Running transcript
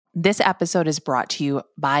This episode is brought to you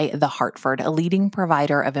by The Hartford, a leading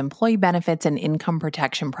provider of employee benefits and income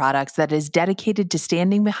protection products that is dedicated to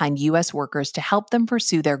standing behind U.S. workers to help them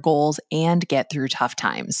pursue their goals and get through tough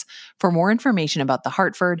times. For more information about The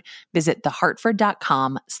Hartford, visit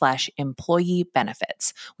thehartford.com/employee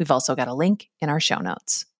benefits. We've also got a link in our show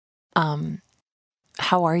notes.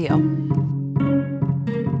 How are you?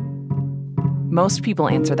 Most people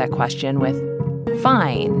answer that question with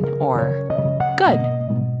fine or good.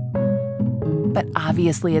 But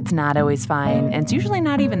obviously it's not always fine, and it's usually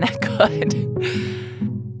not even that good.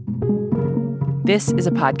 This is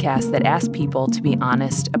a podcast that asks people to be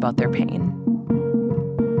honest about their pain.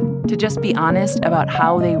 To just be honest about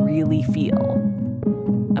how they really feel.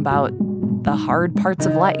 About the hard parts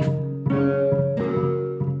of life.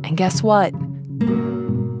 And guess what?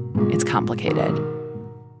 It's complicated.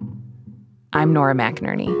 I'm Nora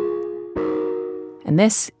McInerney. And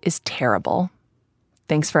this is terrible.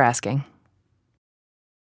 Thanks for asking.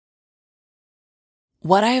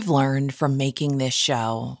 What I have learned from making this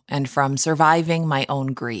show and from surviving my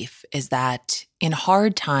own grief is that in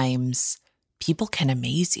hard times, people can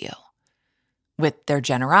amaze you with their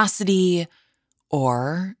generosity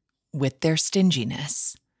or with their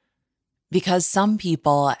stinginess. Because some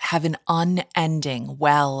people have an unending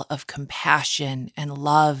well of compassion and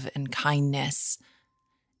love and kindness.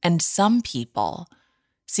 And some people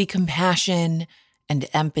see compassion and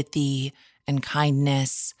empathy and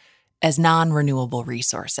kindness as non-renewable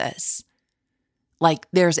resources. Like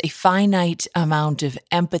there's a finite amount of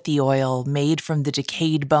empathy oil made from the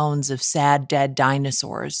decayed bones of sad dead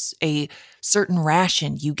dinosaurs, a certain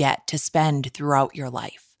ration you get to spend throughout your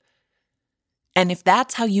life. And if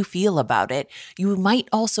that's how you feel about it, you might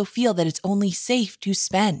also feel that it's only safe to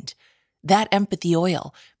spend that empathy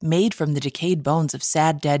oil made from the decayed bones of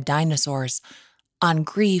sad dead dinosaurs on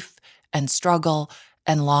grief and struggle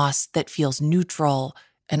and loss that feels neutral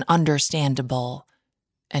and understandable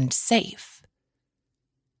and safe.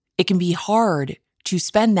 It can be hard to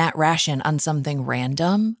spend that ration on something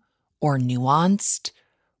random or nuanced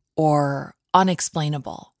or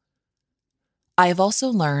unexplainable. I have also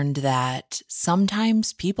learned that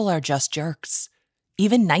sometimes people are just jerks,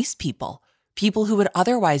 even nice people who would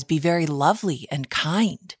otherwise be very lovely and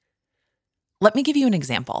kind. Let me give you an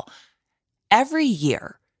example. Every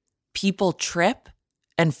year, people trip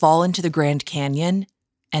and fall into the Grand Canyon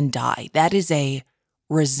and die. That is a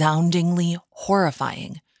resoundingly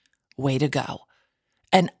horrifying way to go.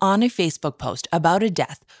 And on a Facebook post about a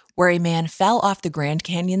death where a man fell off the Grand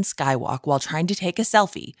Canyon skywalk while trying to take a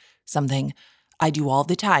selfie, something I do all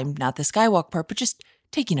the time, not the skywalk part, but just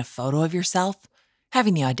taking a photo of yourself,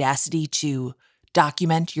 having the audacity to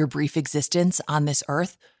document your brief existence on this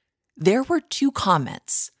earth, there were 2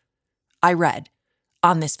 comments I read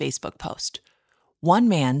on this Facebook post. One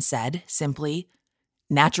man said simply,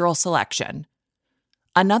 "Natural selection."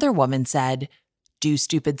 Another woman said, "Do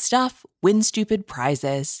stupid stuff, win stupid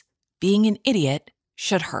prizes. Being an idiot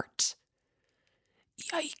should hurt."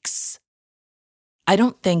 Yikes. I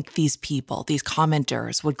don't think these people, these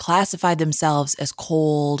commenters, would classify themselves as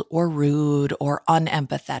cold or rude or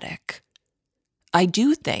unempathetic. I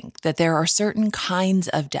do think that there are certain kinds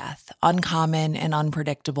of death, uncommon and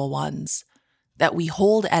unpredictable ones, that we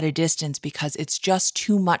hold at a distance because it's just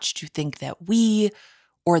too much to think that we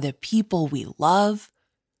or the people we love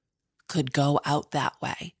could go out that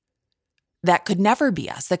way. That could never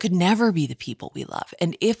be us. That could never be the people we love.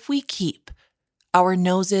 And if we keep our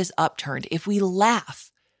noses upturned, if we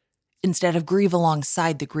laugh instead of grieve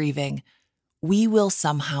alongside the grieving, we will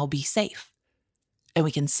somehow be safe. And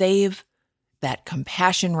we can save that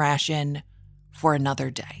compassion ration for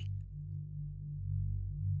another day.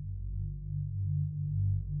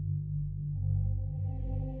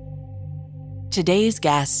 Today's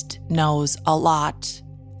guest knows a lot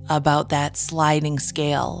about that sliding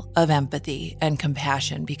scale of empathy and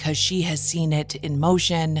compassion because she has seen it in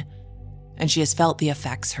motion and she has felt the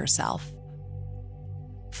effects herself.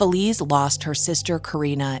 Feliz lost her sister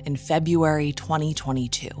Karina in February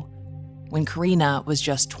 2022, when Karina was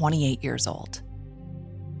just 28 years old.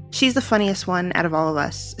 She's the funniest one out of all of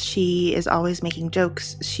us. She is always making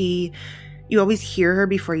jokes. You always hear her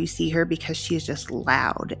before you see her because she's just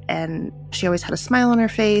loud. And she always had a smile on her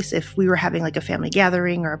face. If we were having like a family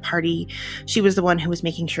gathering or a party, she was the one who was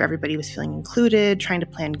making sure everybody was feeling included, trying to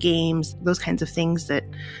plan games, those kinds of things that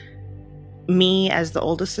me as the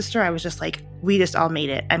oldest sister, I was just like, we just all made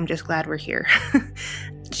it. I'm just glad we're here.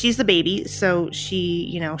 She's the baby. So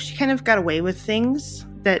she kind of got away with things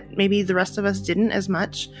that maybe the rest of us didn't as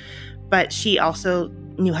much. But she also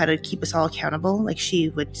knew how to keep us all accountable. Like she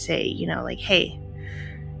would say, like, hey,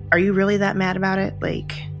 are you really that mad about it?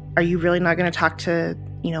 Like, Are you really not going to talk to,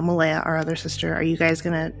 Malaya, our other sister? Are you guys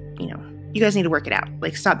going to, you guys need to work it out.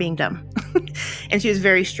 Like, stop being dumb. And she was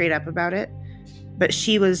very straight up about it. But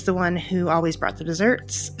she was the one who always brought the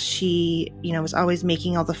desserts. She, was always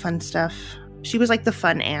making all the fun stuff. She was like the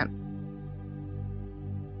fun aunt.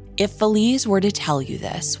 If Feliz were to tell you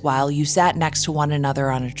this while you sat next to one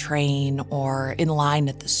another on a train or in line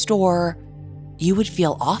at the store, you would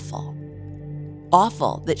feel awful.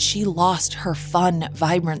 Awful that she lost her fun,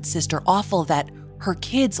 vibrant sister. Awful that her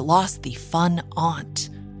kids lost the fun aunt.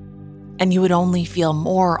 And you would only feel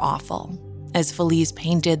more awful as Feliz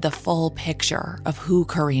painted the full picture of who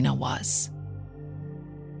Karina was.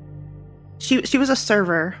 She was a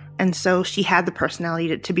server, and so she had the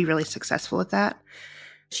personality to be really successful at that.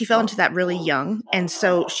 She fell into that really young, and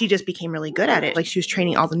so she just became really good at it. Like, she was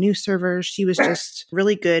training all the new servers. She was just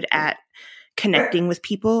really good at connecting with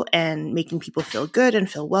people and making people feel good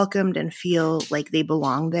and feel welcomed and feel like they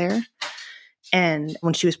belong there. And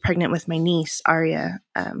when she was pregnant with my niece, Aria,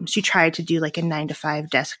 she tried to do like a 9-to-5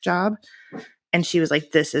 desk job. And she was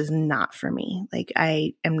like, this is not for me. Like,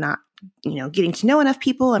 I am not, getting to know enough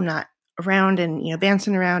people. I'm not around and,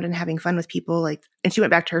 bouncing around and having fun with people. Like, and she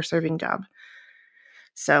went back to her serving job.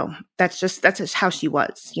 So that's just how she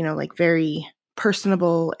was, like very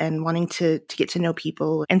personable and wanting to get to know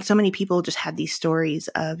people. And so many people just had these stories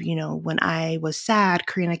of, when I was sad,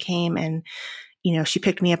 Karina came and, she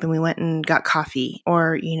picked me up and we went and got coffee,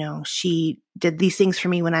 or, she did these things for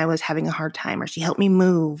me when I was having a hard time, or she helped me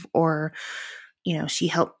move, or, she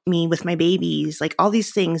helped me with my babies, like all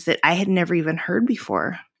these things that I had never even heard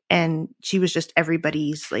before. And she was just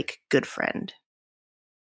everybody's like good friend.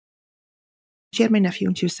 She had my nephew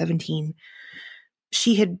when she was 17.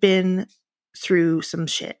 She had been through some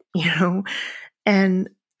shit, and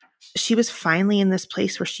she was finally in this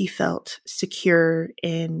place where she felt secure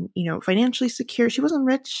in, financially secure. She wasn't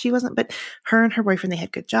rich. But her and her boyfriend, they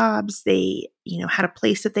had good jobs. They, had a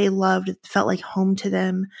place that they loved. It felt like home to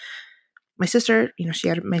them. My sister, she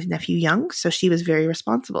had my nephew young, so she was very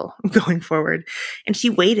responsible going forward. And she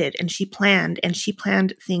waited and she planned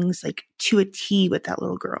things like to a T with that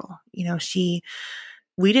little girl.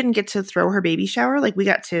 We didn't get to throw her baby shower. Like, we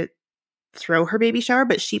got to throw her baby shower,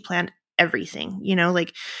 but she planned everything,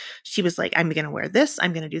 like she was like, I'm going to wear this.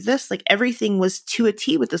 I'm going to do this. Like, everything was to a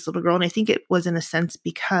T with this little girl. And I think it was in a sense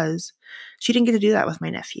because she didn't get to do that with my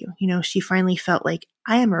nephew. She finally felt like,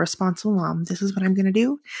 I am a responsible mom. This is what I'm going to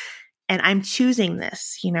do. And I'm choosing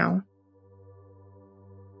this,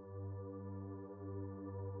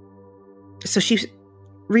 So she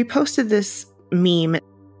reposted this meme.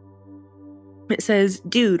 It says,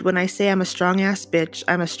 dude, when I say I'm a strong ass bitch,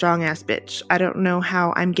 I'm a strong ass bitch. I don't know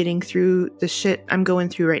how I'm getting through the shit I'm going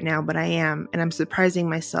through right now, but I am. And I'm surprising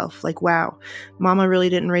myself. Like, wow, mama really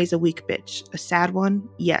didn't raise a weak bitch. A sad one?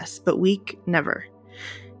 Yes, but weak? Never.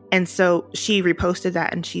 And so she reposted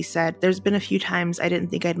that and she said, there's been a few times I didn't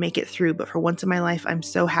think I'd make it through, but for once in my life, I'm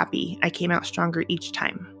so happy. I came out stronger each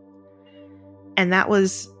time. And that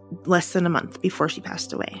was less than a month before she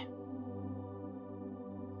passed away.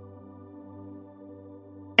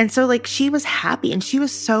 And so, like, she was happy and she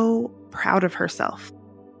was so proud of herself.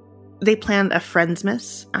 They planned a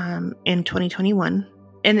Friendsmas in 2021.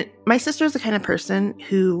 And my sister is the kind of person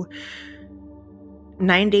who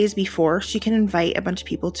 9 days before, she can invite a bunch of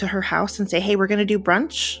people to her house and say, hey, we're going to do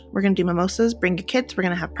brunch. We're going to do mimosas. Bring your kids. We're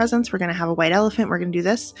going to have presents. We're going to have a white elephant. We're going to do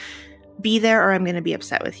this. Be there or I'm going to be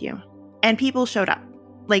upset with you. And people showed up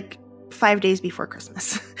like 5 days before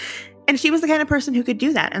Christmas. And she was the kind of person who could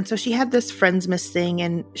do that. And so she had this Friendsmas thing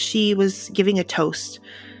and she was giving a toast,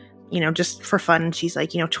 just for fun. And she's like,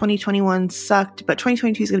 2021 sucked, but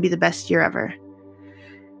 2022 is going to be the best year ever.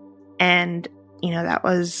 And, that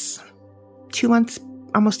was 2 months,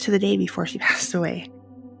 almost to the day before she passed away.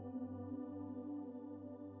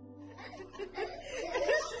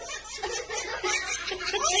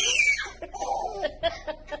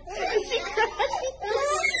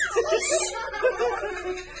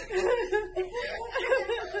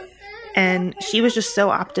 And she was just so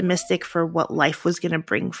optimistic for what life was going to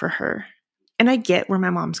bring for her. And I get where my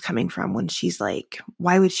mom's coming from when she's like,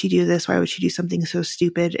 why would she do this? Why would she do something so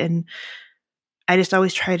stupid? And I just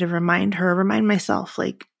always try to remind myself,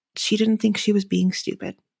 like, she didn't think she was being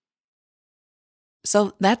stupid.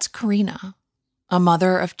 So that's Karina, a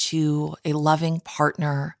mother of two, a loving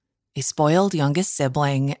partner, a spoiled youngest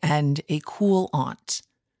sibling, and a cool aunt.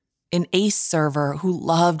 An ace server who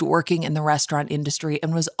loved working in the restaurant industry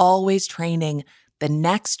and was always training the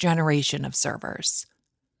next generation of servers.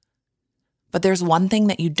 But there's one thing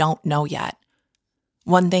that you don't know yet.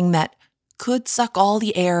 One thing that could suck all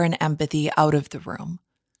the air and empathy out of the room.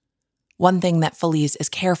 One thing that Feliz is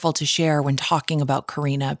careful to share when talking about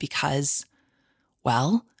Karina because,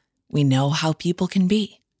 well, we know how people can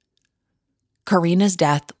be. Karina's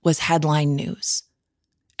death was headline news,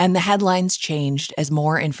 and the headlines changed as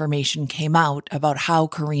more information came out about how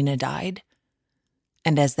Karina died.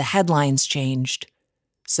 And as the headlines changed,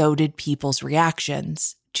 so did people's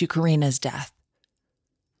reactions to Karina's death.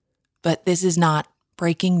 But this is not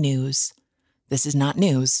breaking news. This is not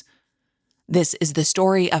news. This is the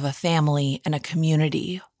story of a family and a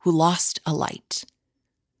community who lost a light.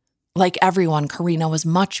 Like everyone, Karina was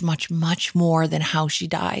much, much, much more than how she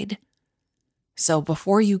died. So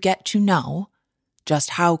before you get to know just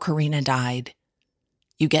how Karina died,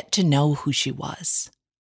 you get to know who she was.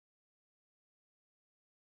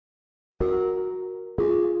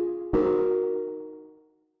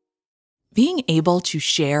 Being able to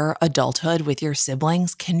share adulthood with your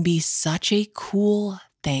siblings can be such a cool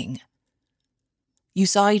thing. You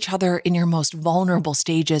saw each other in your most vulnerable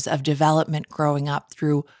stages of development growing up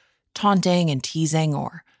through taunting and teasing,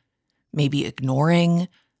 or maybe ignoring,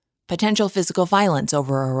 potential physical violence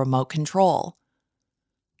over a remote control.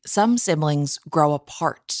 Some siblings grow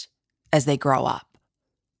apart as they grow up.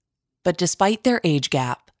 But despite their age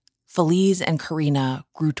gap, Feliz and Karina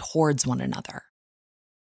grew towards one another.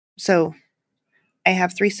 So I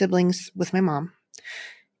have 3 siblings with my mom,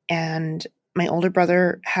 and my older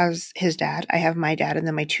brother has his dad. I have my dad, and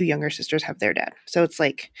then my 2 younger sisters have their dad. So it's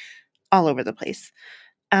like all over the place.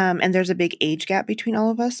 And there's a big age gap between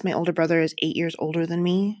all of us. My older brother is 8 years older than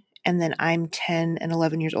me, and then I'm 10 and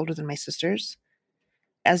 11 years older than my sisters.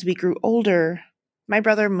 As we grew older, my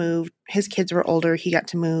brother moved. His kids were older. He got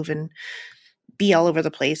to move and be all over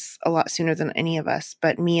the place a lot sooner than any of us.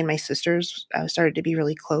 But me and my sisters started to be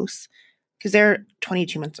really close because they're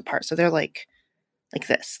 22 months apart. So they're like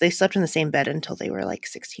this. They slept in the same bed until they were like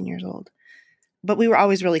 16 years old. But we were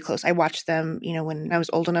always really close. I watched them, when I was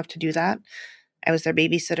old enough to do that. I was their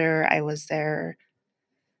babysitter. I was their,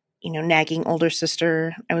 nagging older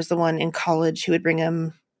sister. I was the one in college who would bring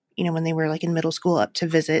them, when they were like in middle school up to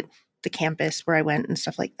visit the campus where I went and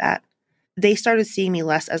stuff like that. They started seeing me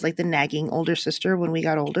less as like the nagging older sister when we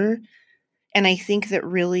got older. And I think that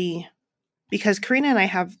really, because Karina and I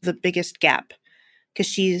have the biggest gap, because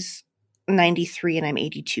she's 93 and I'm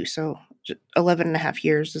 82. So 11 and a half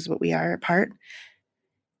years is what we are apart.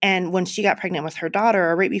 And when she got pregnant with her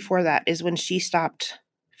daughter, or right before that, is when she stopped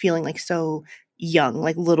feeling like so young,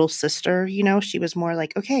 like little sister, she was more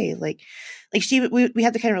like, okay, we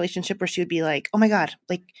had the kind of relationship where she would be like, oh my God,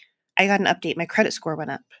 like I got an update. My credit score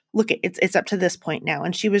went up. Look, it's up to this point now.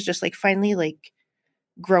 And she was just like finally like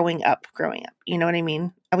growing up. You know what I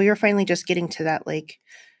mean? And we were finally just getting to that like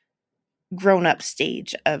grown up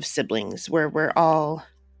stage of siblings where we're all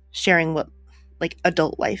sharing what like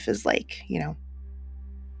adult life is like,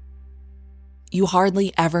 You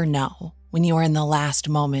hardly ever know when you are in the last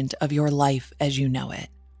moment of your life as you know it.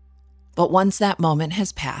 But once that moment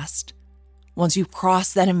has passed, once you've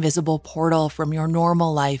crossed that invisible portal from your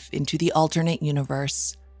normal life into the alternate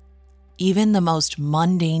universe, even the most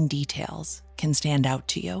mundane details can stand out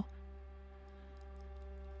to you.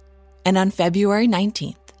 And on February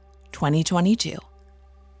 19th, 2022,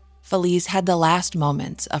 Feliz had the last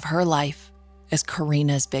moments of her life as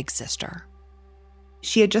Karina's big sister.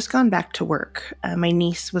 She had just gone back to work. My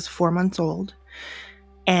niece was 4 months old.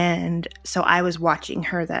 And so I was watching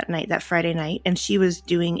her that Friday night, and she was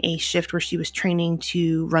doing a shift where she was training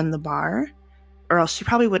to run the bar, or else she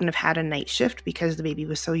probably wouldn't have had a night shift because the baby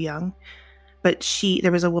was so young. But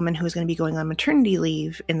there was a woman who was going to be going on maternity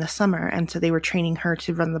leave in the summer. And so they were training her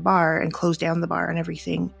to run the bar and close down the bar and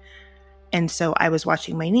everything. And so I was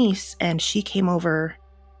watching my niece, and she came over,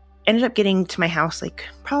 ended up getting to my house like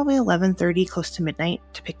probably 11:30, close to midnight,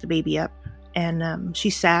 to pick the baby up. And she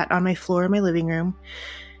sat on my floor in my living room,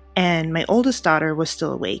 and my oldest daughter was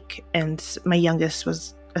still awake, and my youngest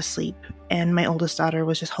was asleep, and my oldest daughter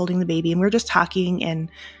was just holding the baby, and we were just talking. And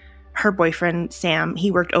her boyfriend, Sam, he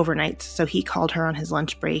worked overnight, so he called her on his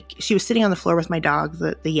lunch break. She was sitting on the floor with my dog,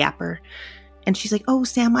 the Yapper, and she's like, "Oh,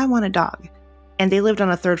 Sam, I want a dog." And they lived on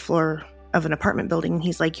a 3rd floor of an apartment building, and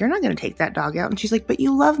he's like, "You're not going to take that dog out." And she's like, "But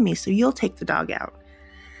you love me, so you'll take the dog out."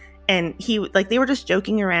 And they were just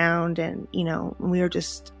joking around, and, we were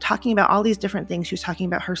just talking about all these different things. She was talking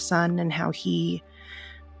about her son and how he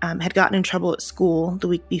had gotten in trouble at school the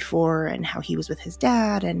week before, and how he was with his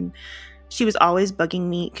dad. And she was always bugging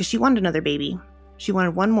me because she wanted another baby. She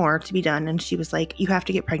wanted one more to be done. And she was like, "You have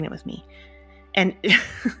to get pregnant with me." And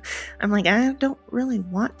I'm like, "I don't really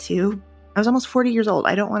want to. I was almost 40 years old.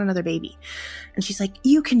 I don't want another baby." And she's like,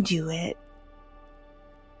 "You can do it."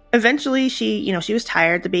 Eventually she was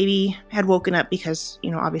tired. The baby had woken up because,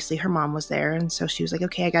 obviously her mom was there. And so she was like,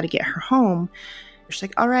 okay, I got to get her home. She's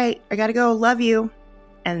like, all right, I got to go. Love you.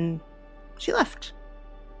 And she left.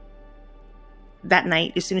 That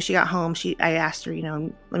night, as soon as she got home, I asked her, let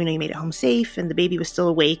me know you made it home safe. And the baby was still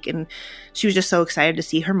awake. And she was just so excited to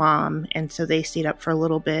see her mom. And so they stayed up for a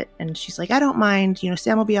little bit. And she's like, I don't mind.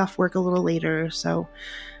 Sam will be off work a little later. So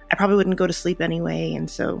I probably wouldn't go to sleep anyway. And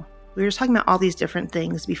so we were just talking about all these different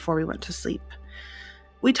things before we went to sleep.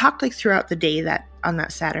 We talked throughout the day on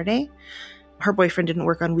that Saturday. Her boyfriend didn't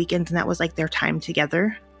work on weekends, and that was their time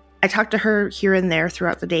together. I talked to her here and there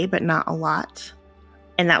throughout the day, but not a lot.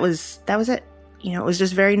 And that was it. It was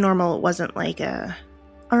just very normal. It wasn't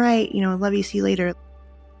all right, love you, see you later.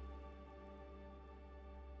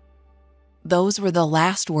 Those were the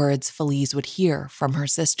last words Feliz would hear from her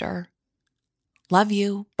sister. Love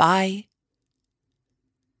you, bye.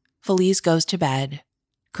 Feliz goes to bed.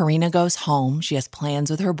 Karina goes home. She has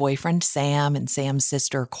plans with her boyfriend, Sam, and Sam's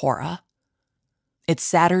sister, Cora. It's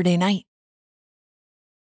Saturday night.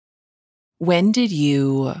 When did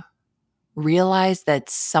you realize that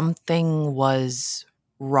something was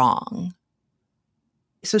wrong?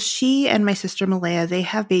 So she and my sister, Malaya, they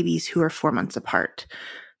have babies who are 4 months apart.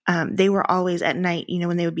 They were always at night,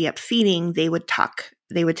 when they would be up feeding, they would talk,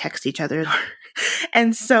 they would text each other.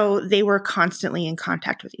 And so they were constantly in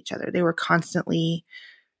contact with each other. They were constantly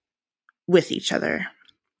with each other.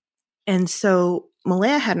 And so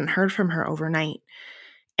Malaya hadn't heard from her overnight.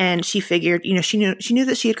 And she figured, she knew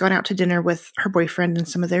that she had gone out to dinner with her boyfriend and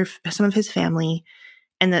some of his family,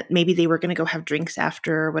 and that maybe they were going to go have drinks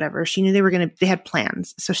after or whatever. She knew they had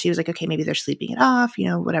plans. So she was like, okay, maybe they're sleeping it off,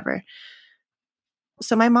 whatever.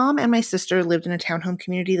 So my mom and my sister lived in a townhome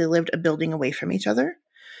community. They lived a building away from each other.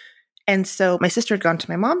 And so my sister had gone to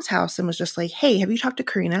my mom's house and was just like, hey, have you talked to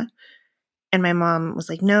Karina? And my mom was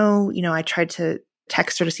like, no, I tried to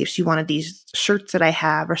text her to see if she wanted these shirts that I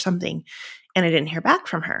have or something. And I didn't hear back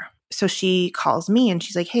from her. So she calls me and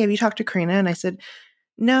she's like, hey, have you talked to Karina? And I said,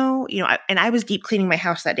 no, and I was deep cleaning my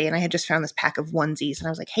house that day and I had just found this pack of onesies. And I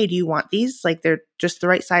was like, hey, do you want these? They're just the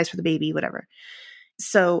right size for the baby, whatever.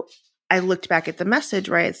 So I looked back at the message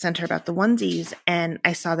where I had sent her about the onesies and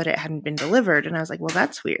I saw that it hadn't been delivered. And I was like, well,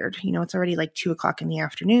 that's weird. It's already 2:00 in the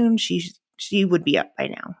afternoon. She would be up by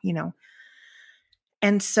now,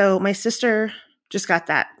 And so my sister just got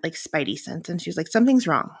that spidey sense and she was like, something's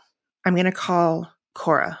wrong. I'm going to call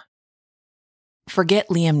Cora. Forget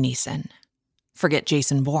Liam Neeson. Forget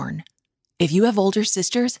Jason Bourne. If you have older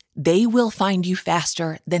sisters, they will find you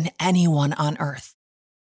faster than anyone on earth.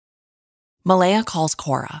 Malaya calls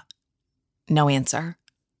Cora. No answer.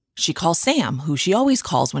 She calls Sam, who she always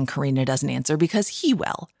calls when Karina doesn't answer because he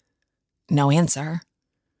will. No answer.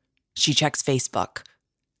 She checks Facebook.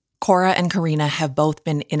 Cora and Karina have both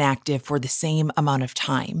been inactive for the same amount of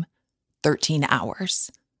time, 13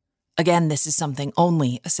 hours. Again, this is something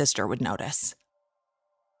only a sister would notice.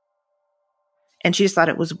 And she just thought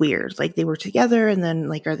it was weird. They were together and then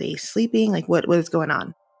are they sleeping? What is going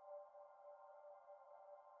on?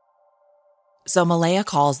 So Malaya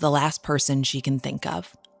calls the last person she can think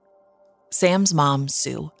of. Sam's mom,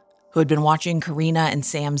 Sue, who had been watching Karina and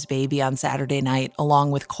Sam's baby on Saturday night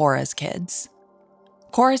along with Cora's kids.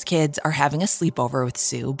 Cora's kids are having a sleepover with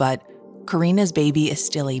Sue, but Karina's baby is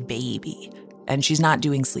still a baby, and she's not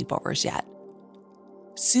doing sleepovers yet.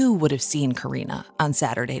 Sue would have seen Karina on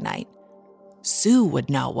Saturday night. Sue would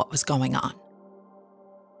know what was going on.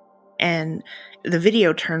 And the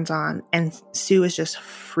video turns on, and Sue is just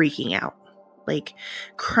freaking out,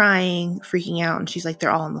 crying, freaking out. And she's like,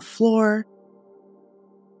 they're all on the floor.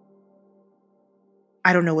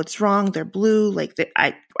 I don't know what's wrong. They're blue.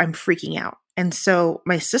 I'm freaking out. And so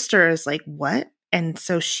my sister is like, what? And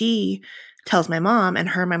so she tells my mom, and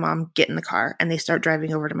her and my mom get in the car and they start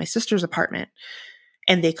driving over to my sister's apartment.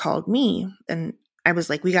 And they called me and I was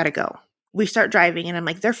like, we got to go. We start driving and I'm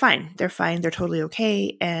like, they're fine. They're fine. They're totally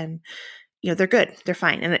okay. And, they're good. They're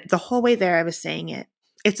fine. And the whole way there, I was saying it.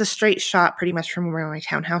 It's a straight shot pretty much from where my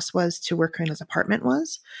townhouse was to where Karina's apartment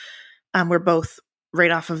was. We're both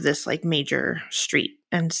right off of this major street.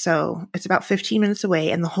 And so it's about 15 minutes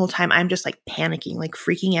away. And the whole time I'm just panicking,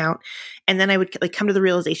 freaking out. And then I would come to the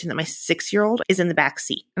realization that my 6-year-old is in the back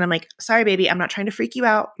seat. And I'm like, sorry, baby, I'm not trying to freak you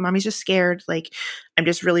out. Mommy's just scared. I'm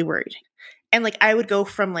just really worried. And I would go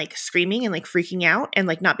from screaming and freaking out and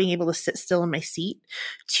not being able to sit still in my seat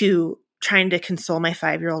to trying to console my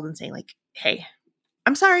 5-year-old and saying hey,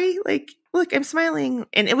 I'm sorry. Look, I'm smiling.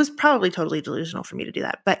 And it was probably totally delusional for me to do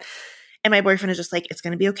that. And my boyfriend is just it's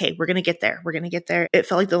going to be okay. We're going to get there. We're going to get there. It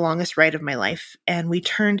felt like the longest ride of my life. And we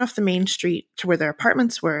turned off the main street to where their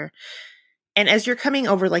apartments were. And as you're coming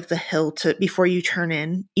over like the hill before you turn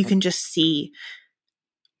in, you can just see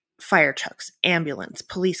fire trucks, ambulance,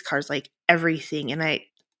 police cars, like everything. And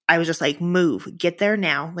I was just like, move, get there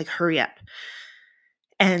now, like hurry up.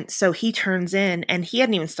 And so he turns in and he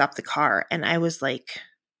hadn't even stopped the car. And I was like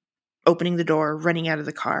opening the door, running out of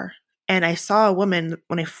the car. And I saw a woman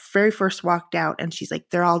when I very first walked out and she's like,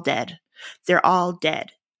 they're all dead. They're all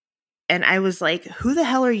dead. And I was like, who the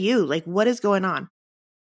hell are you? Like, what is going on?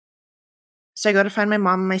 So I go to find my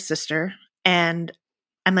mom and my sister and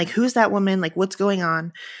I'm like, who's that woman? Like, what's going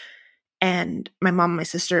on? And my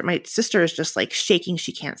sister is just like shaking.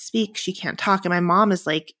 She can't speak. She can't talk. And my mom is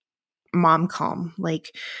like, mom calm,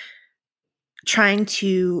 like trying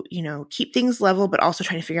to, keep things level, but also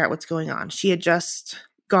trying to figure out what's going on. She had just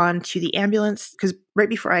gone to the ambulance because right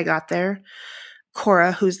before I got there,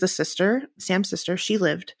 Cora, who's the sister, Sam's sister, she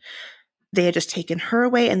lived. They had just taken her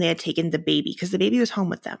away and they had taken the baby because the baby was home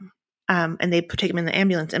with them. And they take him in the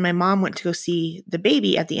ambulance. And my mom went to go see the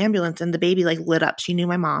baby at the ambulance and the baby like lit up. She knew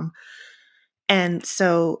my mom. And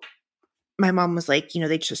so my mom was like,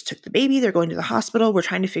 they just took the baby. They're going to the hospital. We're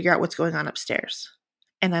trying to figure out what's going on upstairs.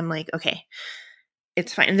 And I'm like, okay,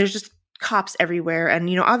 it's fine. And there's just cops everywhere. And,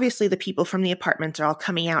 obviously the people from the apartments are all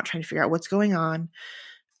coming out trying to figure out what's going on.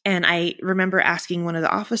 And I remember asking one of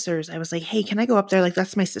the officers, I was like, hey, can I go up there? Like,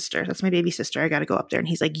 that's my sister. That's my baby sister. I got to go up there. And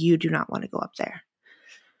he's like, you do not want to go up there.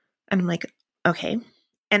 And I'm like, okay.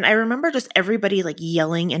 And I remember just everybody like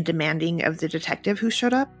yelling and demanding of the detective who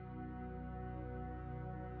showed up.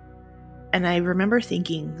 And I remember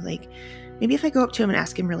thinking, like, maybe if I go up to him and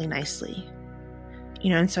ask him really nicely,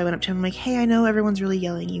 and so I went up to him, I'm like, hey, I know everyone's really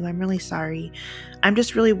yelling at you. I'm really sorry. I'm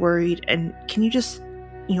just really worried. And can you just,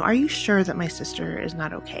 are you sure that my sister is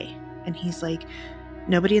not okay? And he's like,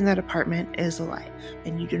 nobody in that apartment is alive.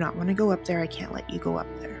 And you do not want to go up there. I can't let you go up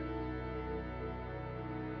there.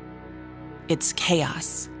 It's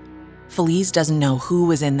chaos. Felice doesn't know who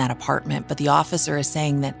was in that apartment, but the officer is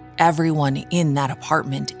saying that everyone in that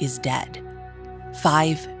apartment is dead.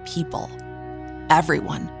 5 people.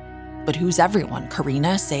 Everyone. But who's everyone?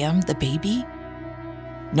 Karina, Sam, the baby?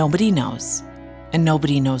 Nobody knows. And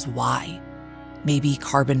nobody knows why. Maybe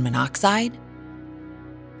carbon monoxide?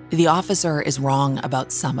 The officer is wrong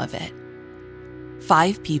about some of it.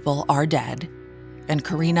 5 people are dead, and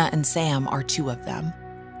Karina and Sam are 2 of them.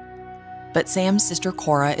 But Sam's sister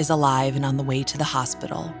Cora is alive and on the way to the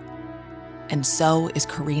hospital. And so is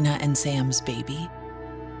Karina and Sam's baby.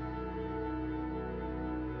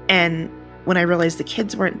 And when I realized the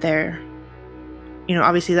kids weren't there,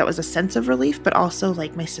 obviously that was a sense of relief, but also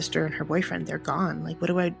like my sister and her boyfriend, they're gone. Like, what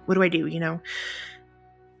do I do?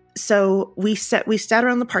 So we sat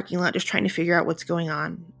around the parking lot just trying to figure out what's going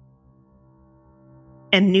on.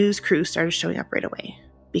 And news crews started showing up right away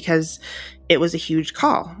because it was a huge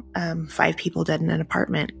call. 5 people dead in an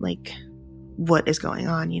apartment. Like, what is going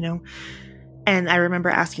on, And I remember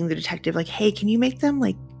asking the detective, like, hey, can you make them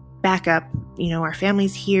like back up? Our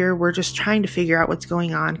family's here. We're just trying to figure out what's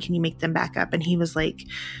going on. Can you make them back up? And he was like,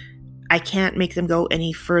 I can't make them go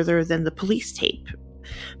any further than the police tape.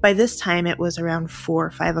 By this time, it was around 4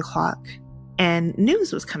 or 5 o'clock and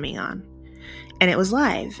news was coming on and it was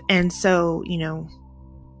live. And so,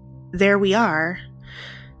 there we are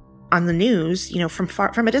on the news,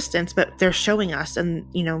 from a distance, but they're showing us and,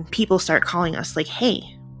 people start calling us like, hey,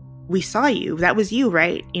 we saw you. That was you,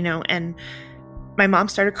 right? And my mom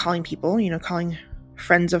started calling people, calling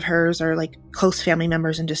friends of hers or like close family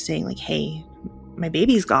members and just saying like, hey, my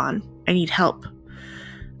baby's gone. I need help.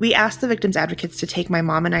 We asked the victims' advocates to take my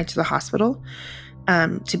mom and I to the hospital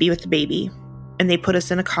to be with the baby. And they put us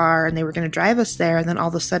in a car and they were going to drive us there. And then all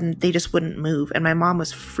of a sudden they just wouldn't move. And my mom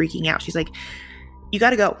was freaking out. She's like, you got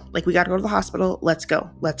to go. Like, we got to go to the hospital. Let's go.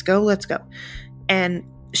 Let's go. Let's go. And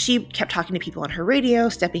she kept talking to people on her radio,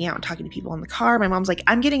 stepping out and talking to people in the car. My mom's like,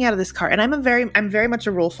 I'm getting out of this car. And I'm very much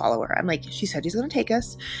a rule follower. I'm like, she said she's going to take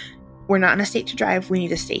us. We're not in a state to drive. We need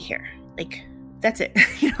to stay here. Like, that's it.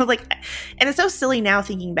 And it's so silly now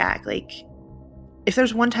thinking back. Like, if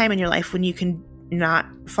there's one time in your life when you can not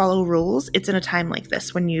follow rules, it's in a time like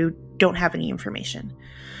this when you don't have any information.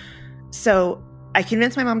 So I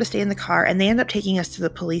convinced my mom to stay in the car and they ended up taking us to the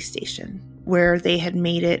police station where they had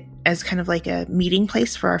made it as kind of like a meeting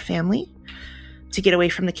place for our family to get away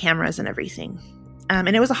from the cameras and everything.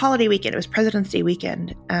 And it was a holiday weekend. It was President's Day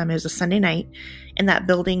weekend. It was a Sunday night. And that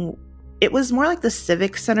building, it was more like the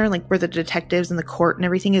civic center, like where the detectives and the court and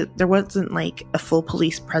everything, there wasn't like a full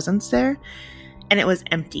police presence there. And it was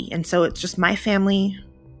empty. And so it's just my family.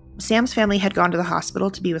 Sam's family had gone to the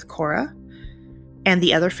hospital to be with Cora. And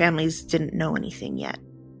the other families didn't know anything yet.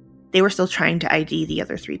 They were still trying to ID the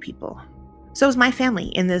other 3 people. So it was my family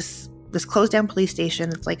in this this closed down police station.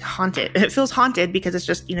 It's like haunted. It feels haunted because it's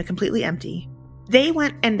just, completely empty. They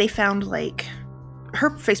went and they found like her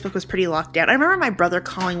Facebook was pretty locked down. I remember my brother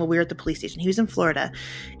calling while we were at the police station. He was in Florida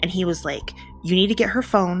and he was like, you need to get her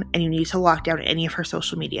phone and you need to lock down any of her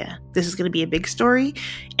social media. This is going to be a big story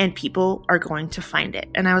and people are going to find it.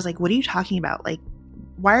 And I was like, what are you talking about? Like,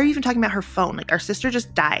 why are you even talking about her phone? Like, our sister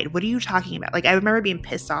just died. What are you talking about? Like, I remember being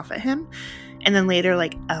pissed off at him. And then later,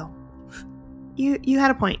 like, oh, you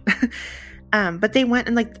had a point. But they went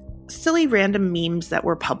and like silly random memes that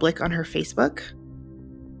were public on her Facebook.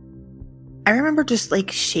 I remember just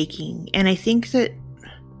like shaking. And I think that,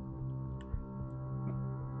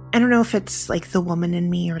 I don't know if it's like the woman in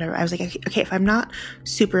me or whatever. I was like, okay, if I'm not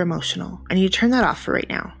super emotional, I need to turn that off for right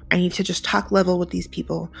now. I need to just talk level with these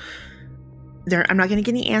people. I'm not going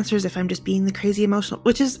to get any answers if I'm just being the crazy emotional,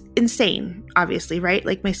 which is insane, obviously, right?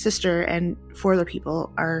 Like my sister and 4 other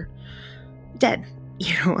people are dead,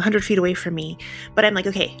 100 feet away from me. But I'm like,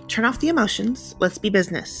 okay, turn off the emotions. Let's be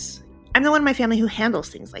business. I'm the one in my family who handles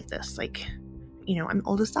things like this. Like, I'm the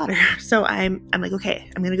oldest daughter. So I'm like,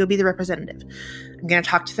 okay, I'm going to go be the representative. I'm going to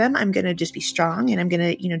talk to them. I'm going to just be strong and I'm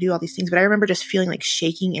going to, do all these things. But I remember just feeling like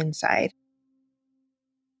shaking inside.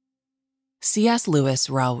 C.S. Lewis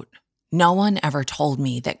wrote, "No one ever told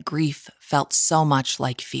me that grief felt so much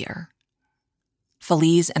like fear."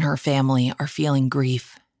 Feliz and her family are feeling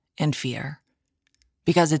grief and fear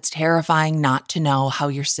because it's terrifying not to know how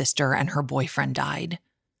your sister and her boyfriend died,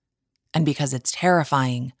 and because it's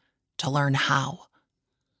terrifying to learn how.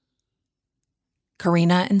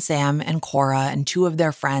 Karina and Sam and Cora and 2 of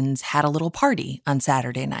their friends had a little party on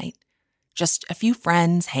Saturday night. Just a few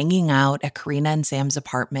friends hanging out at Karina and Sam's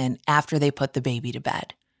apartment after they put the baby to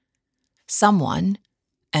bed. Someone,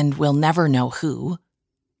 and we'll never know who,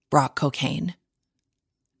 brought cocaine.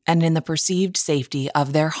 And in the perceived safety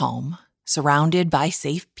of their home, surrounded by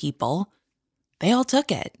safe people, they all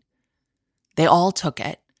took it. They all took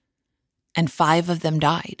it. And 5 of them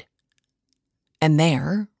died. And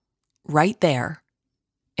there, right there,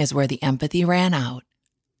 is where the empathy ran out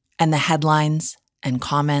and the headlines and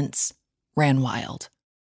comments ran wild.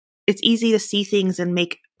 It's easy to see things and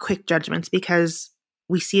make quick judgments because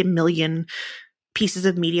we see a million pieces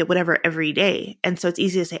of media, whatever, every day. And so it's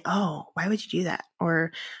easy to say, oh, why would you do that?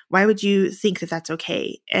 Or why would you think that that's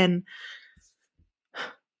okay? And,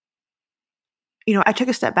 I took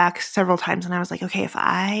a step back several times and I was like, okay, if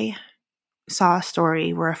I saw a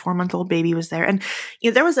story where a 4-month-old baby was there, and,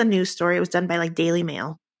 there was a news story, it was done by like Daily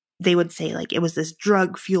Mail. They would say like it was this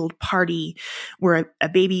drug-fueled party where a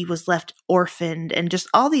baby was left orphaned and just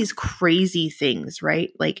all these crazy things,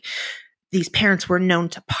 right? Like these parents were known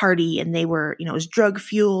to party and they were, it was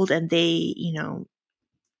drug-fueled and they,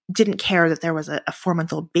 didn't care that there was a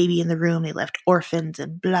 4-month-old baby in the room. They left orphans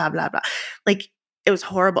and blah, blah, blah. Like it was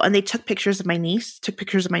horrible. And they took pictures of my niece, took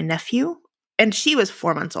pictures of my nephew, and she was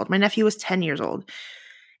 4 months old. My nephew was 10 years old.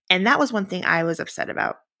 And that was one thing I was upset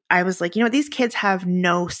about. I was like, these kids have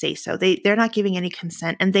no say-so. They're not giving any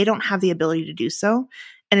consent and they don't have the ability to do so.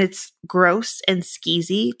 And it's gross and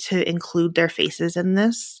skeezy to include their faces in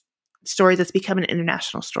this story that's become an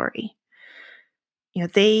international story.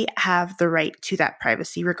 They have the right to that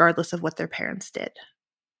privacy regardless of what their parents did.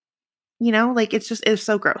 It's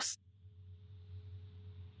so gross.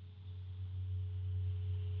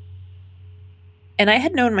 And I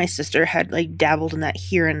had known my sister had like dabbled in that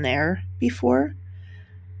here and there before,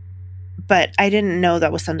 but I didn't know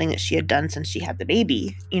that was something that she had done since she had the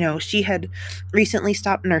baby. She had recently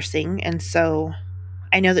stopped nursing, and so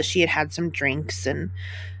I know that she had some drinks, and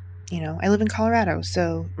I live in Colorado,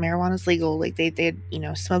 so marijuana's legal. Like they had,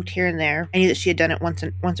 smoked here and there. I knew that she had done it once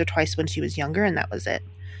or twice when she was younger, and that was it.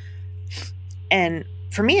 And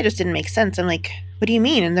for me, it just didn't make sense. I'm like, what do you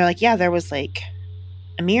mean? And they're like, yeah, there was like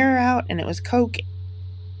a mirror out and it was coke.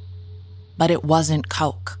 But it wasn't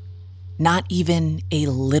coke. Not even a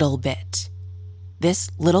little bit. This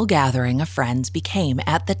little gathering of friends became,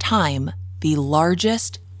 at the time, the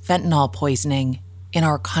largest fentanyl poisoning in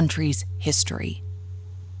our country's history.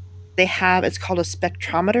 They have, it's called a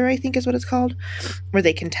spectrometer, I think is what it's called, where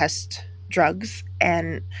they can test drugs.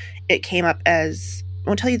 And it came up as, I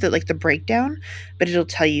won't tell you the breakdown, but it'll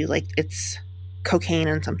tell you like it's cocaine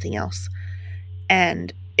and something else.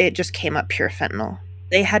 And it just came up pure fentanyl.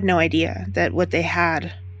 They had no idea that what they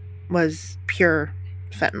had was pure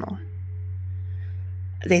fentanyl.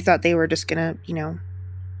 They thought they were just going to,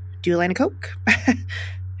 do a line of coke,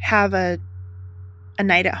 have a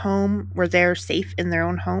night at home where they're safe in their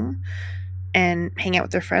own home and hang out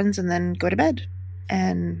with their friends and then go to bed.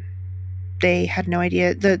 And they had no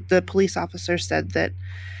idea. The police officer said that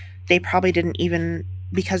they probably didn't even,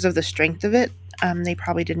 because of the strength of it, They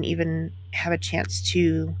probably didn't even have a chance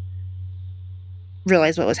to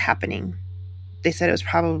realize what was happening. They said it was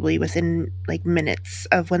probably within like minutes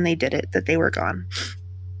of when they did it that they were gone.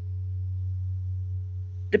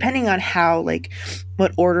 Depending on how, like,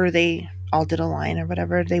 what order they all did a line or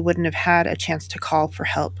whatever, they wouldn't have had a chance to call for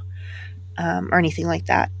help or anything like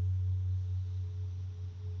that.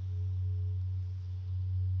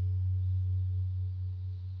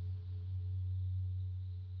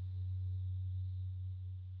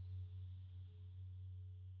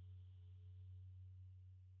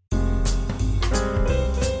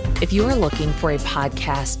 If you are looking for a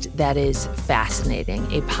podcast that is fascinating,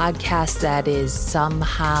 a podcast that is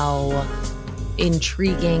somehow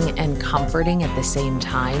intriguing and comforting at the same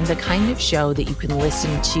time, the kind of show that you can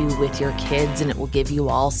listen to with your kids and it will give you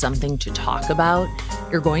all something to talk about,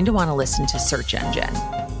 you're going to want to listen to Search Engine.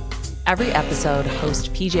 Every episode,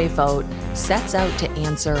 host PJ Fote sets out to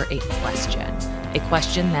answer a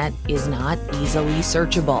question that is not easily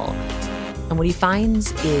searchable. And what he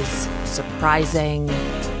finds is surprising.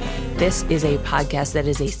 This is a podcast that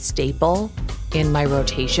is a staple in my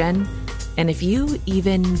rotation. And if you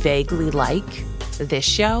even vaguely like this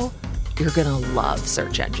show, you're going to love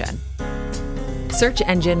Search Engine. Search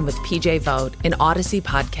Engine with PJ Fote, an Odyssey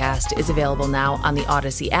podcast, is available now on the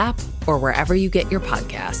Odyssey app or wherever you get your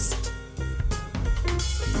podcasts.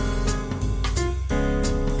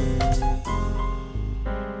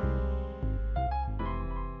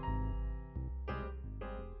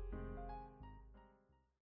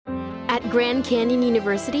 At Grand Canyon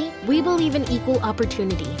University, we believe in equal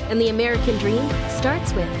opportunity, and the American dream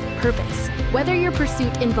starts with purpose. Whether your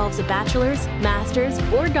pursuit involves a bachelor's, master's,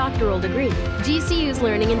 or doctoral degree, GCU's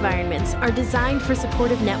learning environments are designed for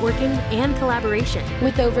supportive networking and collaboration.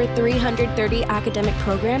 With over 330 academic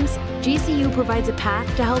programs, GCU provides a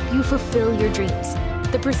path to help you fulfill your dreams.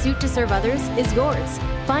 The pursuit to serve others is yours.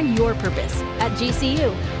 Find your purpose at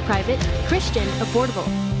GCU. Private, Christian, affordable.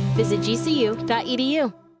 Visit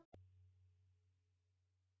gcu.edu.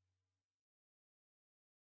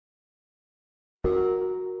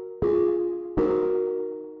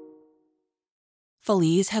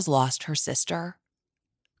 Feliz has lost her sister.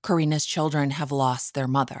 Karina's children have lost their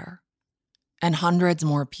mother. And hundreds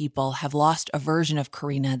more people have lost a version of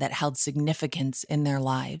Karina that held significance in their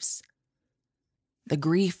lives. The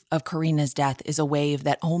grief of Karina's death is a wave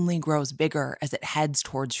that only grows bigger as it heads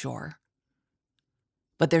towards shore.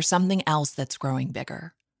 But there's something else that's growing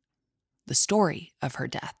bigger: the story of her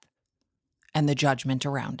death and the judgment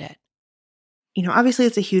around it. You know, obviously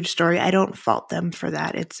it's a huge story. I don't fault them for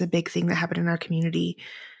that. It's a big thing that happened in our community.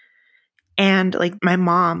 And like, my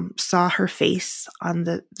mom saw her face on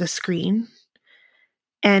the screen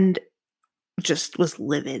and just was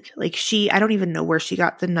livid. Like, I don't even know where she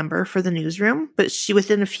got the number for the newsroom, but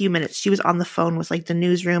within a few minutes, she was on the phone with like the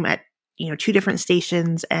newsroom at, 2 different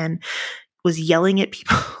stations and was yelling at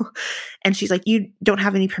people. And she's like, "You don't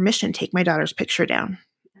have any permission. Take my daughter's picture down."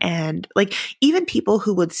 And like, even people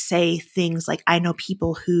who would say things like, "I know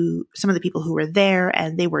some of the people who were there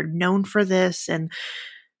and they were known for this." And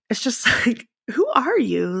it's just like, who are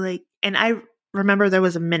you? Like, and I remember there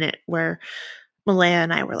was a minute where Malaya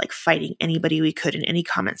and I were like fighting anybody we could in any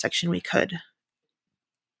comment section we could,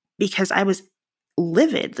 because I was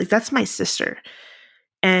livid. Like, that's my sister.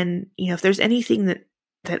 And, if there's anything that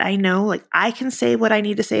I know, like, I can say what I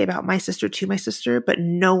need to say about my sister to my sister, but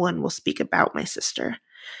no one will speak about my sister.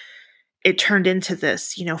 It turned into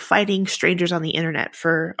this, fighting strangers on the internet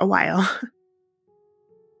for a while.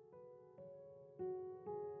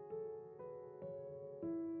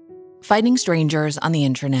 Fighting strangers on the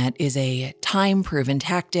internet is a time-proven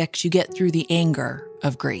tactic to get through the anger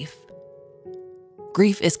of grief.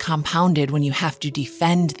 Grief is compounded when you have to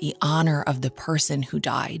defend the honor of the person who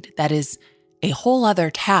died. That is a whole other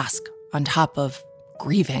task on top of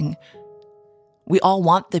grieving. We all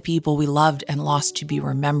want the people we loved and lost to be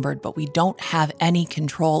remembered, but we don't have any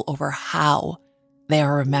control over how they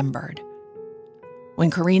are remembered.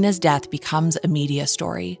 When Karina's death becomes a media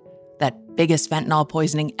story, that biggest fentanyl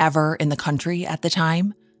poisoning ever in the country at the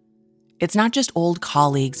time, it's not just old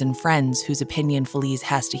colleagues and friends whose opinion Feliz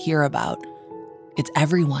has to hear about. It's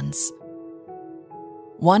everyone's.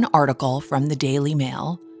 One article from the Daily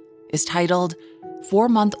Mail is titled,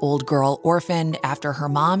 "4-month-old girl orphaned after her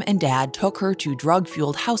mom and dad took her to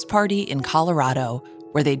drug-fueled house party in Colorado,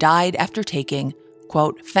 where they died after taking,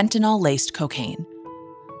 quote, fentanyl-laced cocaine."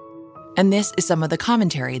 And this is some of the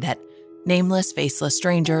commentary that nameless, faceless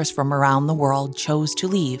strangers from around the world chose to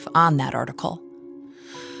leave on that article.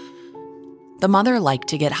 The mother liked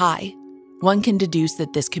to get high. One can deduce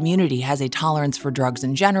that this community has a tolerance for drugs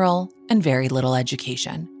in general and very little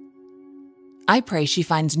education. I pray she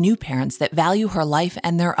finds new parents that value her life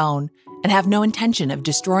and their own and have no intention of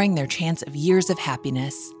destroying their chance of years of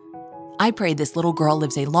happiness. I pray this little girl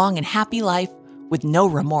lives a long and happy life with no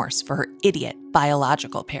remorse for her idiot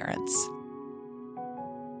biological parents.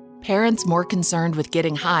 Parents more concerned with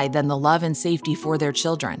getting high than the love and safety for their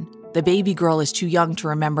children. The baby girl is too young to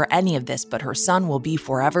remember any of this, but her son will be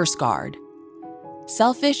forever scarred.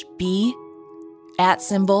 Selfish B,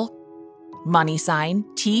 @ money sign,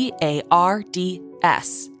 TARDS.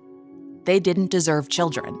 They didn't deserve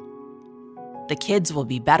children. The kids will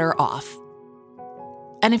be better off.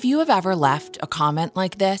 And if you have ever left a comment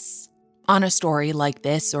like this, on a story like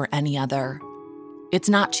this or any other, it's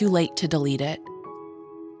not too late to delete it.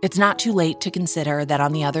 It's not too late to consider that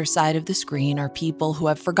on the other side of the screen are people who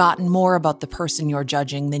have forgotten more about the person you're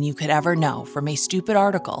judging than you could ever know from a stupid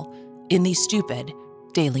article in the stupid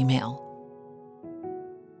Daily Mail.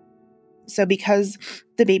 So because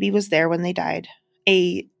the baby was there when they died,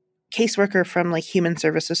 a caseworker from human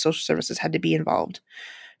services, social services had to be involved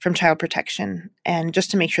from child protection, and just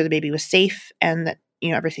to make sure the baby was safe and that,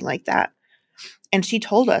 everything like that. And she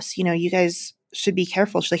told us, you guys should be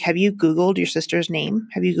careful. She's like, have you Googled your sister's name?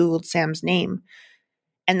 Have you Googled Sam's name?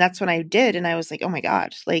 And that's when I did. And I was like, oh my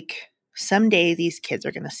God, someday these kids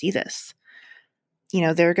are going to see this.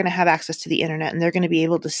 They're going to have access to the internet and they're going to be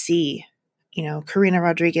able to see, Karina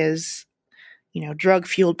Rodriguez,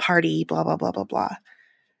 drug-fueled party, blah, blah, blah, blah, blah.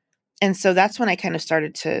 And so that's when I kind of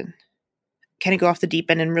started to kind of go off the deep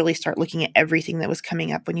end and really start looking at everything that was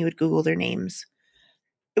coming up when you would Google their names.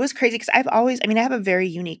 It was crazy because I have a very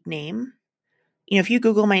unique name. If you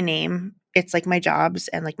Google my name, it's like my jobs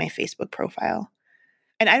and my Facebook profile.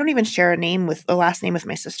 And I don't even share a last name with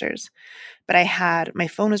my sisters. But my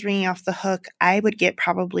phone was ringing off the hook. I would get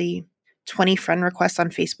probably 20 friend requests on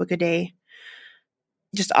Facebook a day.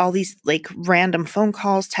 Just all these random phone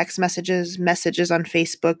calls, text messages on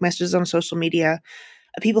Facebook, messages on social media,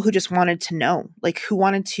 people who just wanted to know,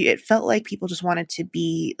 it felt like people just wanted to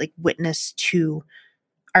be witness to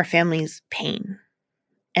our family's pain.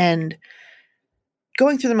 And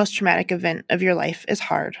going through the most traumatic event of your life is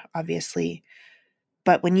hard, obviously.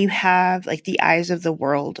 But when you have the eyes of the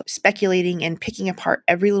world speculating and picking apart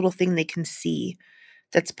every little thing they can see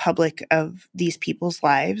that's public of these people's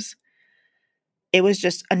lives, it was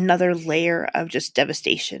just another layer of just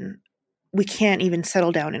devastation. We can't even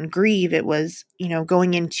settle down and grieve. It was,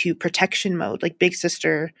 going into protection mode, big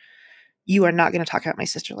sister, you are not going to talk about my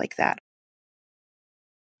sister like that.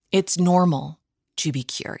 It's normal to be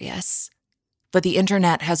curious. But the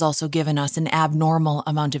internet has also given us an abnormal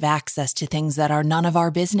amount of access to things that are none of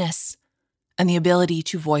our business, and the ability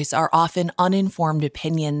to voice our often uninformed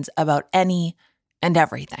opinions about any and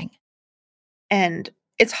everything. And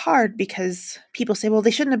it's hard because people say, well,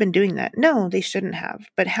 they shouldn't have been doing that. No, they shouldn't have.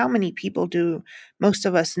 But how many people do most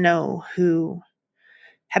of us know who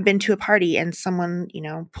have been to a party and someone,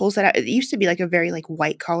 pulls that out? It used to be a very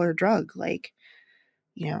white collar drug.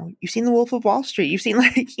 You've seen The Wolf of Wall Street. You've seen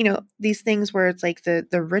these things where it's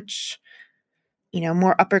the rich,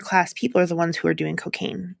 more upper class people are the ones who are doing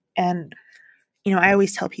cocaine. And, I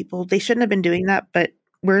always tell people they shouldn't have been doing that, but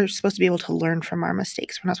we're supposed to be able to learn from our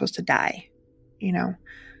mistakes. We're not supposed to die,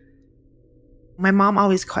 My mom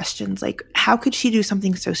always questions, how could she do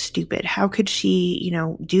something so stupid? How could she,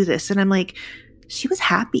 do this? And I'm like, she was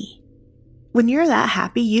happy. When you're that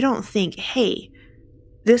happy, you don't think, hey,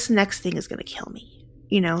 this next thing is going to kill me.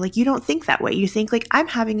 You don't think that way. You think I'm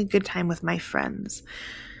having a good time with my friends.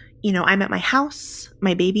 I'm at my house.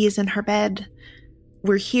 My baby is in her bed.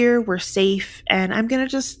 We're here. We're safe. And I'm going to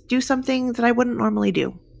just do something that I wouldn't normally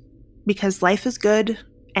do because life is good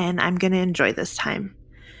and I'm going to enjoy this time.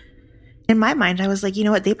 In my mind, I was like, you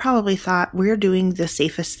know what? They probably thought we're doing the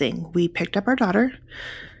safest thing. We picked up our daughter.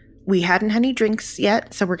 We hadn't had any drinks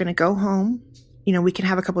yet, so we're going to go home. We can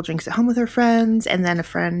have a couple drinks at home with her friends, and then a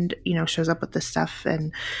friend, shows up with this stuff,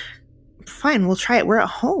 and fine, we'll try it. We're at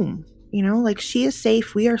home, she is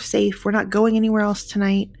safe. We are safe. We're not going anywhere else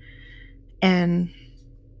tonight. And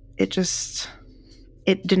it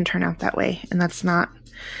didn't turn out that way. And it's not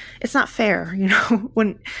fair,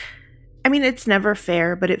 it's never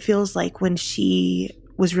fair, but it feels like when she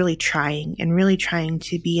was really trying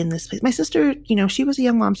to be in this place. My sister, she was a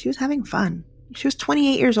young mom. She was having fun. She was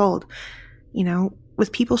 28 years old.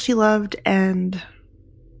 With people she loved, and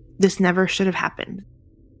this never should have happened.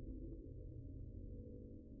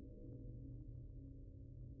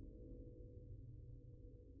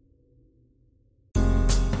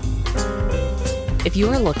 If you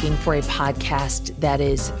are looking for a podcast that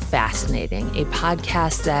is fascinating, a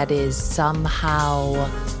podcast that is somehow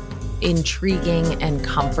intriguing and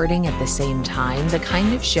comforting at the same time, the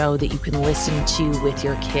kind of show that you can listen to with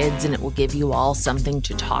your kids and it will give you all something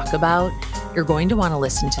to talk about, you're going to want to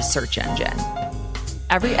listen to Search Engine.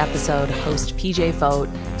 Every episode, host PJ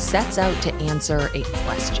Vogt sets out to answer a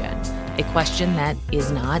question that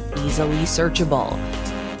is not easily searchable.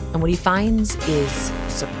 And what he finds is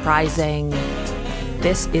surprising.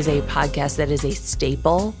 This is a podcast that is a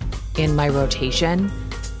staple in my rotation.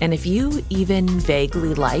 And if you even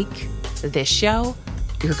vaguely like this show,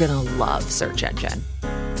 you're going to love Search Engine.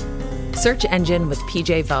 Search Engine with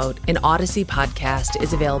PJ Vogt, an Odyssey podcast,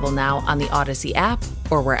 is available now on the Odyssey app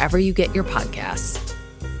or wherever you get your podcasts.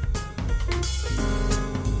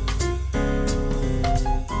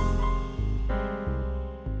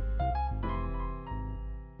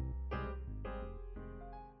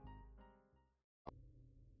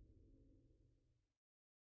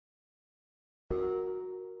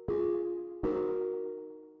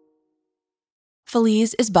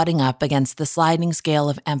 Feliz is butting up against the sliding scale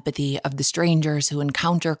of empathy of the strangers who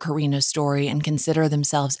encounter Karina's story and consider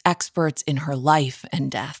themselves experts in her life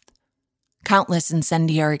and death. Countless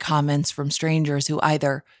incendiary comments from strangers who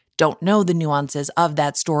either don't know the nuances of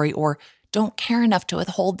that story or don't care enough to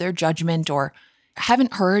withhold their judgment or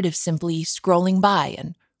haven't heard of simply scrolling by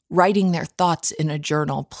and writing their thoughts in a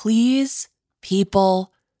journal. Please,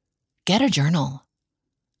 people, get a journal.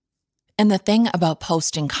 And the thing about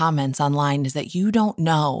posting comments online is that you don't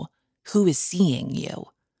know who is seeing you.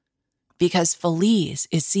 Because Feliz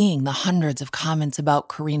is seeing the hundreds of comments about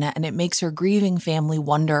Karina, and it makes her grieving family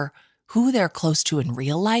wonder who they're close to in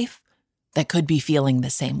real life that could be feeling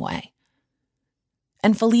the same way.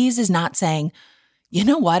 And Feliz is not saying, you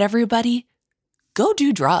know what, everybody? Go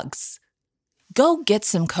do drugs. Go get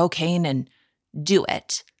some cocaine and do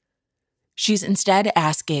it. She's instead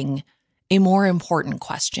asking a more important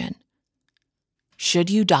question.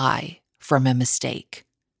 Should you die from a mistake?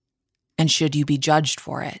 And should you be judged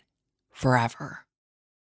for it forever?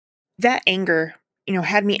 That anger,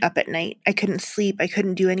 had me up at night. I couldn't sleep. I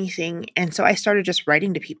couldn't do anything. And so I started just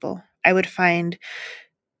writing to people. I would find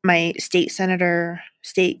my state senator,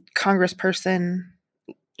 state congressperson,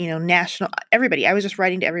 national, everybody. I was just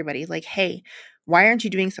writing to everybody like, hey, why aren't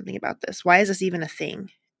you doing something about this? Why is this even a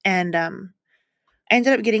thing? And I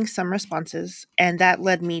ended up getting some responses, and that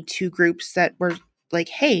led me to groups that were like,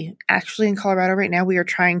 hey, actually in Colorado right now, we are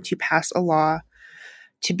trying to pass a law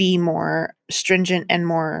to be more stringent and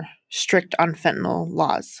more strict on fentanyl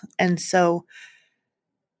laws. And so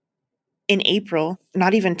in April,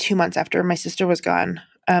 not even 2 months after my sister was gone,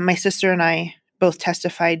 my sister and I both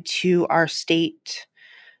testified to our state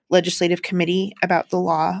legislative committee about the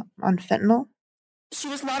law on fentanyl. She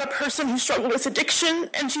was not a person who struggled with addiction,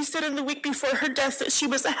 and she said in the week before her death that she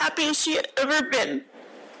was the happiest she had ever been.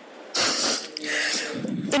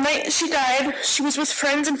 The night she died, she was with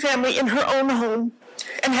friends and family in her own home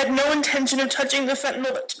and had no intention of touching the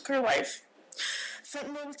fentanyl that took her life.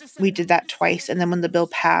 We did that twice, and then when the bill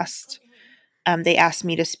passed, they asked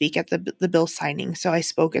me to speak at the bill signing, so I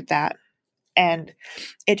spoke at that. And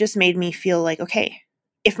it just made me feel like, okay,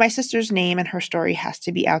 if my sister's name and her story has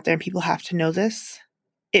to be out there and people have to know this,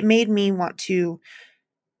 it made me want to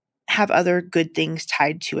have other good things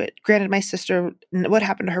tied to it. Granted, my sister, what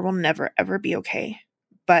happened to her will never, ever be okay.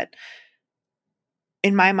 But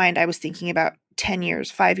in my mind, I was thinking about 10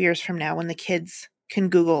 years, 5 years from now when the kids can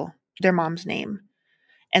Google their mom's name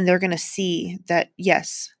and they're going to see that,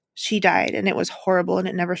 yes, she died and it was horrible and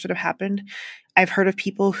it never should have happened. I've heard of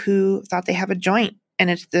people who thought they have a joint and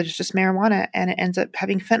it's just marijuana and it ends up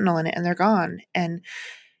having fentanyl in it and they're gone. And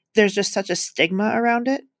there's just such a stigma around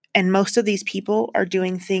it. And most of these people are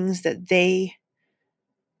doing things that they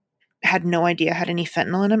had no idea had any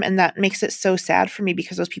fentanyl in them. And that makes it so sad for me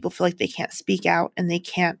because those people feel like they can't speak out and they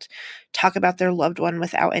can't talk about their loved one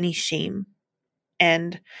without any shame.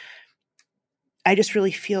 And I just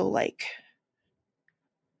really feel like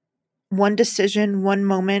one decision, one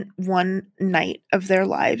moment, one night of their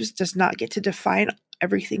lives does not get to define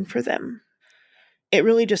everything for them. It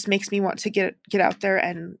really just makes me want to get out there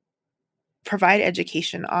and provide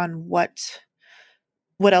education on what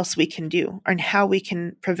else we can do and how we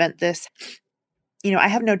can prevent this. I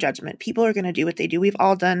have no judgment. People are going to do what they do. We've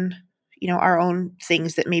all done, our own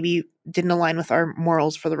things that maybe didn't align with our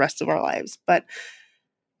morals for the rest of our lives. But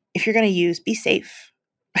if you're going to use, be safe.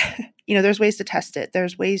 There's ways to test it.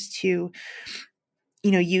 There's ways to,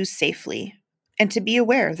 use safely and to be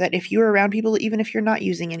aware that if you're around people, even if you're not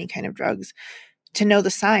using any kind of drugs, to know the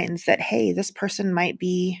signs that, hey, this person might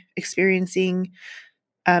be experiencing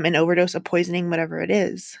an overdose, a poisoning, whatever it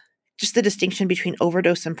is. Just the distinction between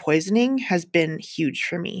overdose and poisoning has been huge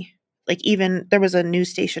for me. Like, even there was a news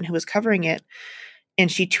station who was covering it,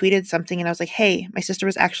 and she tweeted something, and I was like, hey, my sister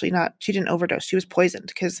was actually she didn't overdose. She was poisoned,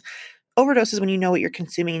 because overdose is when you know what you're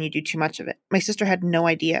consuming and you do too much of it. My sister had no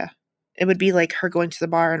idea. It would be like her going to the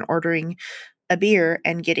bar and ordering a beer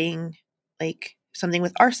and getting like something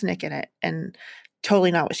with arsenic in it, and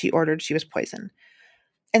totally not what she ordered. She was poisoned.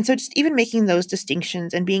 And so just even making those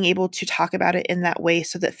distinctions and being able to talk about it in that way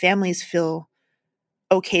so that families feel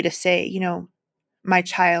okay to say, my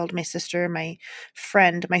child, my sister, my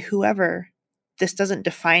friend, my whoever, this doesn't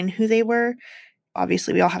define who they were.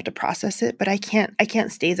 Obviously, we all have to process it, but I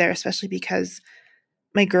can't stay there, especially because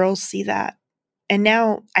my girls see that. And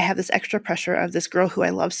now I have this extra pressure of this girl who I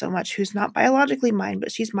love so much, who's not biologically mine,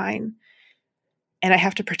 but she's mine. And I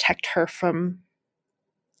have to protect her from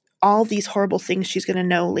all these horrible things she's going to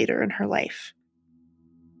know later in her life.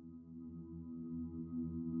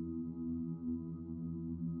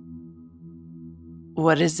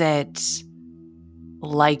 What is it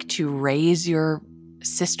like to raise your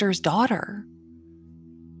sister's daughter?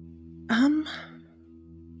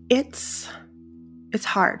 It's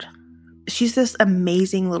hard. She's this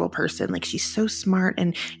amazing little person. Like, she's so smart,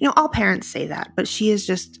 and all parents say that, but she is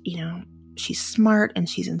just, she's smart and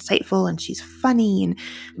she's insightful and she's funny,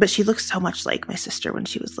 but she looks so much like my sister when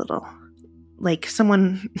she was little. Like,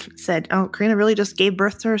 someone said, "Oh, Karina really just gave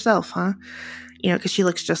birth to herself, huh?" Because she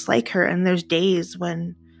looks just like her. And there's days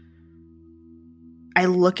when I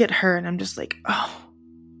look at her and I'm just like, oh,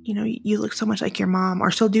 you look so much like your mom. Or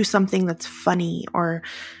she'll do something that's funny or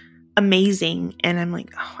amazing, and I'm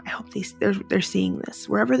like, oh, I hope they're seeing this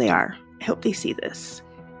wherever they are. I hope they see this.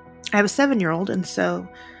 I have a 7-year-old, and so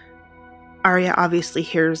Aria obviously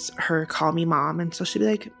hears her call me mom, and so she'll be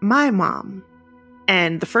like, my mom.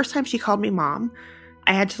 And the first time she called me mom,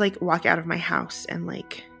 I had to like walk out of my house and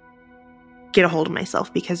like get a hold of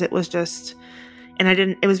myself, because it was just, and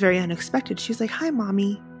it was very unexpected. She's like, hi,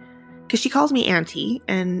 mommy. Because she calls me auntie,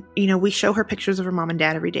 and, we show her pictures of her mom and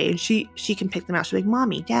dad every day, and she can pick them out. She's like,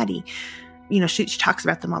 mommy, daddy, she talks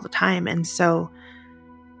about them all the time. And so,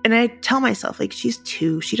 and I tell myself, like, she's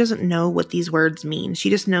 2. She doesn't know what these words mean. She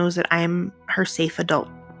just knows that I'm her safe adult,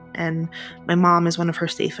 and my mom is one of her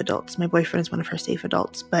safe adults. My boyfriend is one of her safe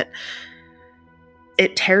adults. But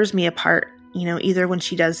it tears me apart, either when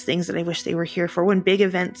she does things that I wish they were here for, when big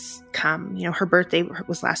events come. Her birthday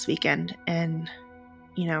was last weekend, and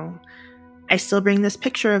I still bring this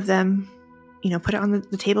picture of them, put it on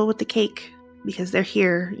the table with the cake because they're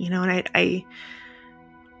here, and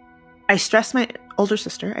I stress my older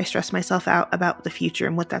sister. I stress myself out about the future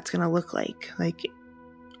and what that's going to look like. Like,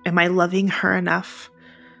 am I loving her enough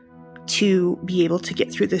to be able to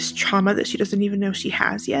get through this trauma that she doesn't even know she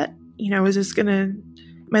has yet? Am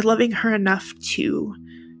I loving her enough to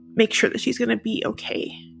make sure that she's going to be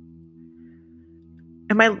okay?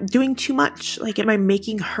 Am I doing too much? Like, am I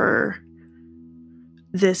making her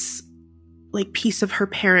this like piece of her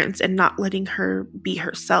parents and not letting her be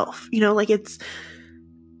herself?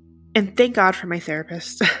 And thank God for my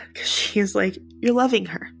therapist, because she is like, you're loving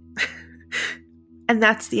her. And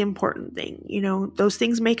that's the important thing. Those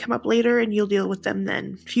things may come up later and you'll deal with them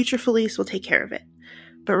then. Future Felice will take care of it.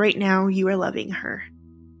 But right now, you are loving her.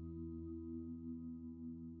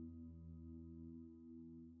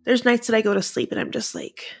 There's nights that I go to sleep and I'm just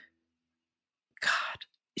like, God,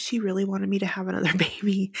 she really wanted me to have another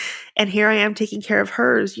baby. And here I am taking care of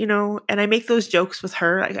hers, and I make those jokes with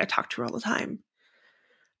her. I talk to her all the time.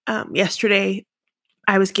 Yesterday,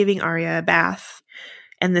 I was giving Aria a bath,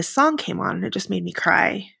 and this song came on, and it just made me cry.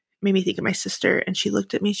 It made me think of my sister. And she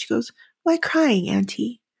looked at me, she goes, why crying,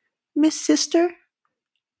 Auntie? Miss Sister?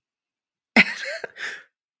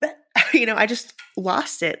 I just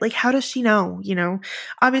lost it. Like, how does she know?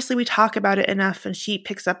 Obviously we talk about it enough and she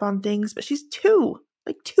picks up on things, but she's 2,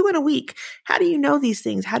 like 2 in a week. How do you know these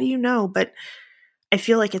things? How do you know? But I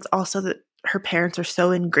feel like it's also that her parents are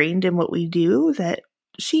so ingrained in what we do that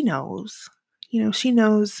she knows, she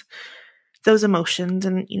knows those emotions.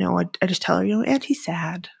 And, I just tell her, Auntie's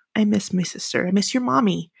sad. I miss my sister. I miss your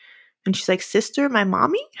mommy. And she's like, sister, my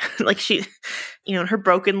mommy? Like, she, her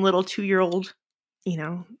broken little 2-year-old,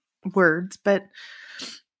 words. But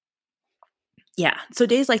yeah, so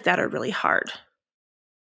days like that are really hard.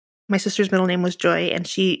 My sister's middle name was Joy, and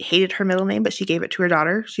she hated her middle name, but she gave it to her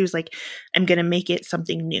daughter. She was like, I'm going to make it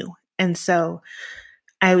something new. And so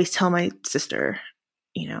I always tell my sister,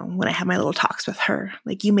 when I have my little talks with her,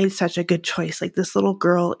 like, you made such a good choice. Like, this little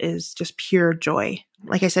girl is just pure joy.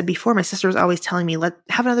 Like I said before, my sister was always telling me,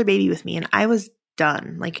 have another baby with me. And I was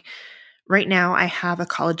done. Like, right now I have a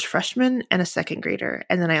college freshman and a 2nd grader.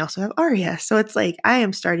 And then I also have Aria. So it's like, I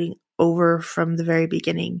am starting over from the very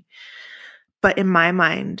beginning. But in my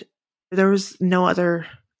mind, There was no other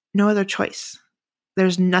choice.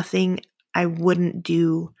 There's nothing I wouldn't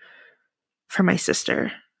do for my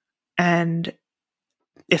sister. And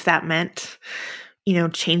if that meant,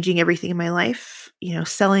 changing everything in my life,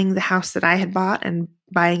 selling the house that I had bought and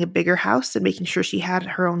buying a bigger house and making sure she had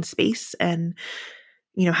her own space and,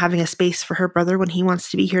 having a space for her brother when he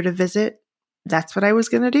wants to be here to visit, that's what I was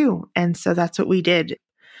going to do. And so that's what we did.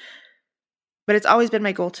 But it's always been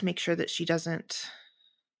my goal to make sure that she doesn't,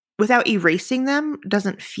 without erasing them,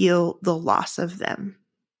 doesn't feel the loss of them.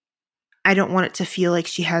 I don't want it to feel like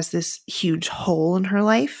she has this huge hole in her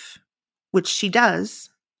life, which she does.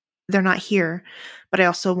 They're not here. But I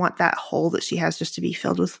also want that hole that she has just to be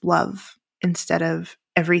filled with love instead of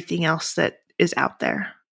everything else that is out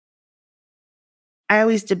there. I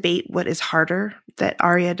always debate what is harder, that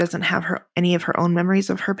Aria doesn't have any of her own memories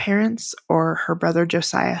of her parents, or her brother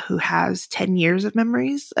Josiah, who has 10 years of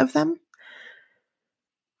memories of them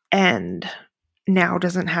and now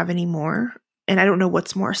doesn't have any more. And I don't know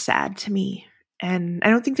what's more sad to me. And I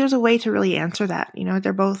don't think there's a way to really answer that.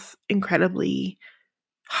 They're both incredibly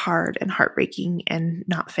hard and heartbreaking and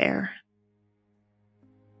not fair.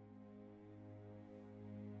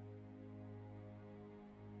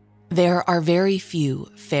 There are very few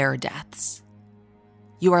fair deaths.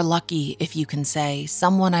 You are lucky if you can say,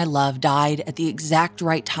 someone I love died at the exact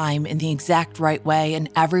right time in the exact right way, and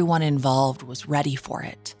everyone involved was ready for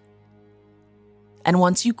it. And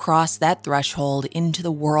once you cross that threshold into the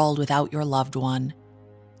world without your loved one,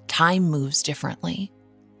 time moves differently.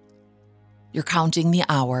 You're counting the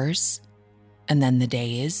hours, and then the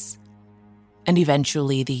days, and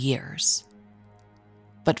eventually the years.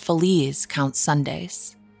 But Feliz counts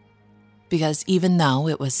Sundays. Because even though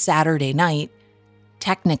it was Saturday night,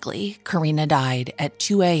 technically, Karina died at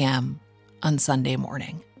 2 a.m. on Sunday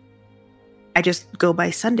morning. I just go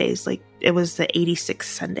by Sundays. Like, it was the 86th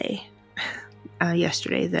Sunday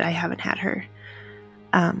yesterday that I haven't had her.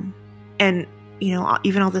 And,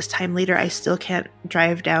 even all this time later, I still can't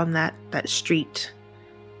drive down that street,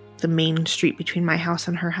 the main street between my house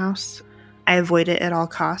and her house. I avoid it at all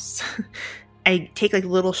costs. I take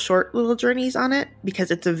little journeys on it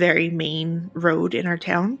because it's a very main road in our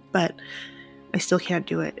town, but I still can't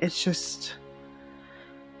do it. It's just,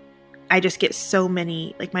 I just get so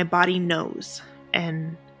many, my body knows.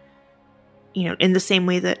 And, in the same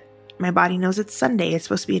way that my body knows it's Sunday, it's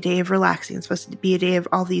supposed to be a day of relaxing. It's supposed to be a day of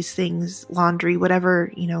all these things, laundry,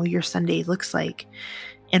 whatever, your Sunday looks like.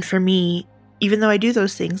 And for me, even though I do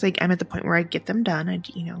those things, I'm at the point where I get them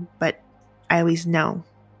done, but I always know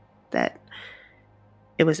that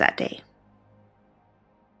it was that day.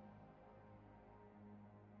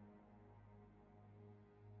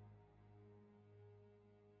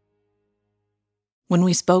 When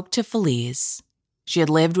we spoke to Feliz, she had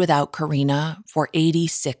lived without Karina for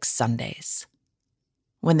 86 Sundays.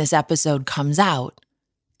 When this episode comes out,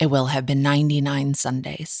 it will have been 99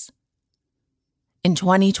 Sundays. In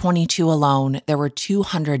 2022 alone, there were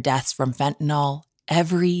 200 deaths from fentanyl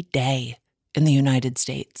every day in the United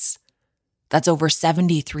States. That's over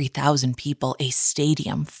 73,000 people, a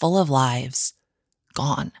stadium full of lives,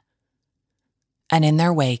 gone. And in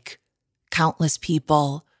their wake, countless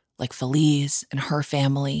people like Feliz and her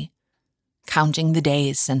family, counting the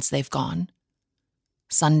days since they've gone,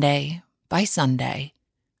 Sunday by Sunday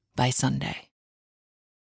by Sunday.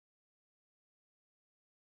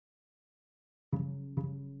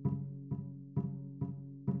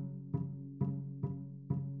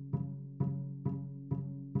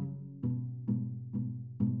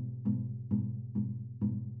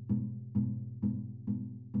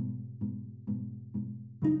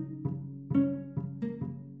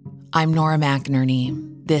 I'm Nora McInerney.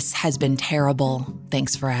 This has been terrible.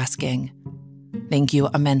 Thanks for asking. Thank you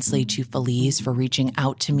immensely to Feliz for reaching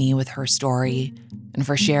out to me with her story and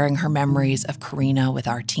for sharing her memories of Karina with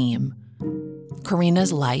our team.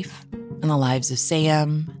 Karina's life and the lives of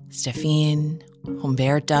Sam, Stefan,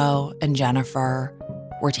 Humberto, and Jennifer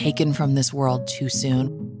were taken from this world too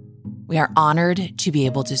soon. We are honored to be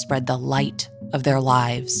able to spread the light of their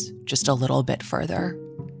lives just a little bit further.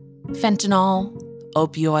 Fentanyl,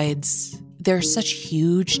 opioids, they're such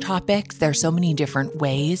huge topics. There are so many different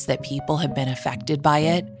ways that people have been affected by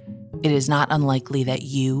it. It is not unlikely that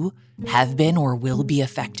you have been or will be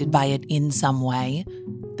affected by it in some way.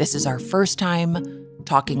 This is our first time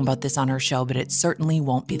talking about this on our show, but it certainly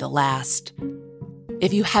won't be the last.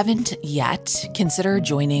 If you haven't yet, consider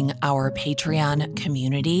joining our Patreon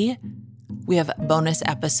community. We have bonus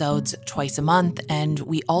episodes twice a month, and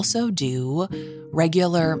we also do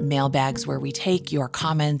regular mailbags where we take your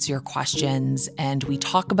comments, your questions, and we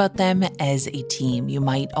talk about them as a team. You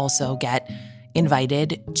might also get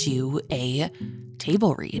invited to a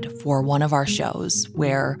table read for one of our shows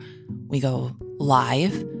where we go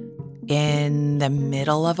live in the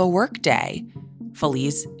middle of a workday.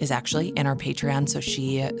 Felice is actually in our Patreon, so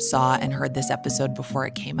she saw and heard this episode before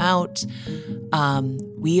it came out.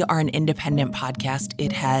 We are an independent podcast.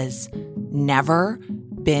 It has never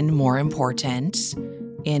been more important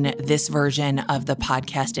in this version of the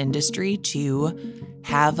podcast industry to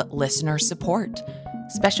have listener support.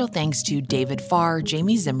 Special thanks to David Farr,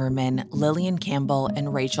 Jamie Zimmerman, Lillian Campbell,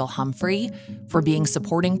 and Rachel Humphrey for being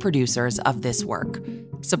supporting producers of this work.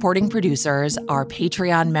 Supporting producers are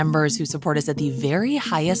Patreon members who support us at the very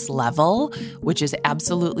highest level, which is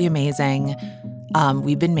absolutely amazing.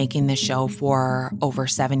 We've been making this show for over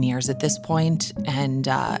 7 years at this point, and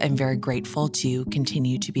I'm very grateful to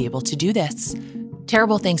continue to be able to do this.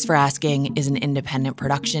 Terrible Thanks for Asking is an independent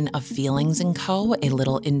production of Feelings & Co., a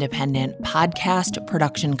little independent podcast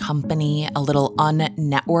production company, a little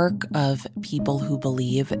un-network of people who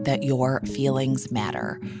believe that your feelings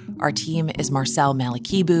matter. Our team is Marcel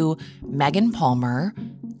Malikibu, Megan Palmer,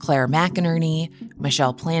 Claire McInerney,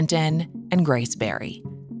 Michelle Planton, and Grace Berry.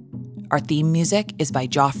 Our theme music is by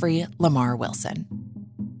Joffrey Lamar Wilson.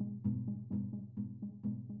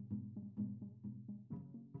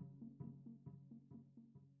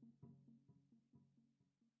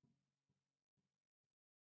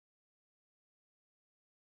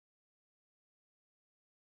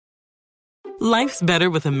 Life's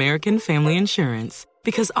better with American Family Insurance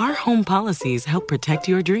because our home policies help protect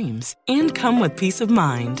your dreams and come with peace of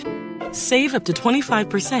mind. Save up to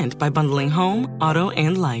 25% by bundling home, auto,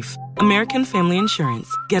 and life. American Family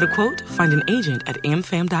Insurance. Get a quote, find an agent at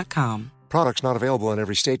amfam.com. Products not available in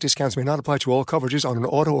every state. Discounts may not apply to all coverages on an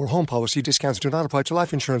auto or home policy. Discounts do not apply to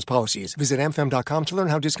life insurance policies. Visit amfam.com to learn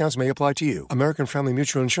how discounts may apply to you. American Family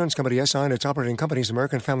Mutual Insurance Company, SI, and its operating companies,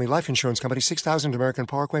 American Family Life Insurance Company, 6000 American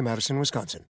Parkway, Madison, Wisconsin.